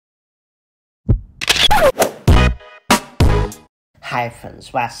Hi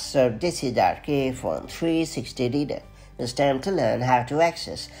friends, what's up? This is our iPhone 360 reader. It's time to learn how to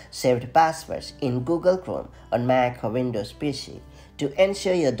access saved passwords in Google Chrome on Mac or Windows PC. To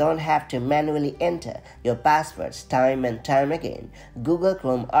ensure you don't have to manually enter your passwords time and time again, Google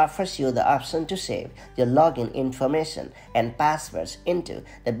Chrome offers you the option to save your login information and passwords into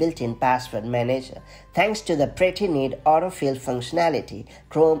the built-in password manager. Thanks to the pretty neat autofill functionality,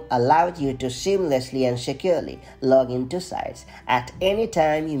 Chrome allows you to seamlessly and securely log into sites. At any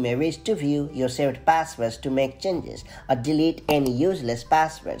time, you may wish to view your saved passwords to make changes or delete any useless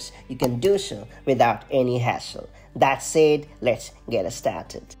passwords. You can do so without any hassle. That said, let's get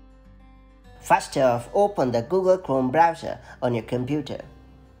started. First off, open the Google Chrome browser on your computer.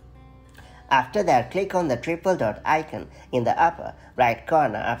 After that, click on the triple dot icon in the upper right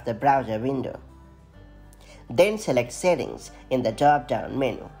corner of the browser window. Then select Settings in the drop-down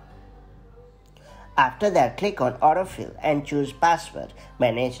menu. After that, click on Autofill and choose Password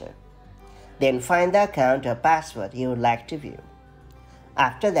Manager. Then find the account or password you would like to view.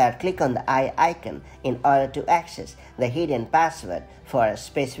 After that, click on the eye icon in order to access the hidden password for a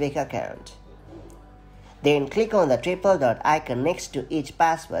specific account. Then click on the triple dot icon next to each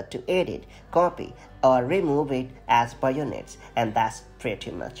password to edit, copy, or remove it as per your needs. And that's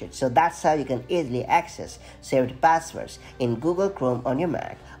pretty much it. So that's how you can easily access saved passwords in Google Chrome on your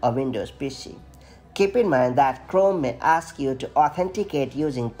Mac or Windows PC. Keep in mind that Chrome may ask you to authenticate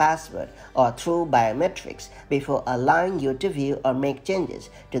using password or through biometrics before allowing you to view or make changes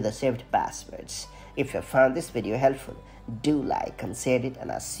to the saved passwords. If you found this video helpful, do like and share it,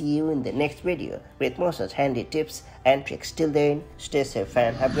 and I'll see you in the next video with more such handy tips and tricks. Till then, stay safe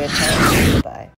and have a great time. Bye.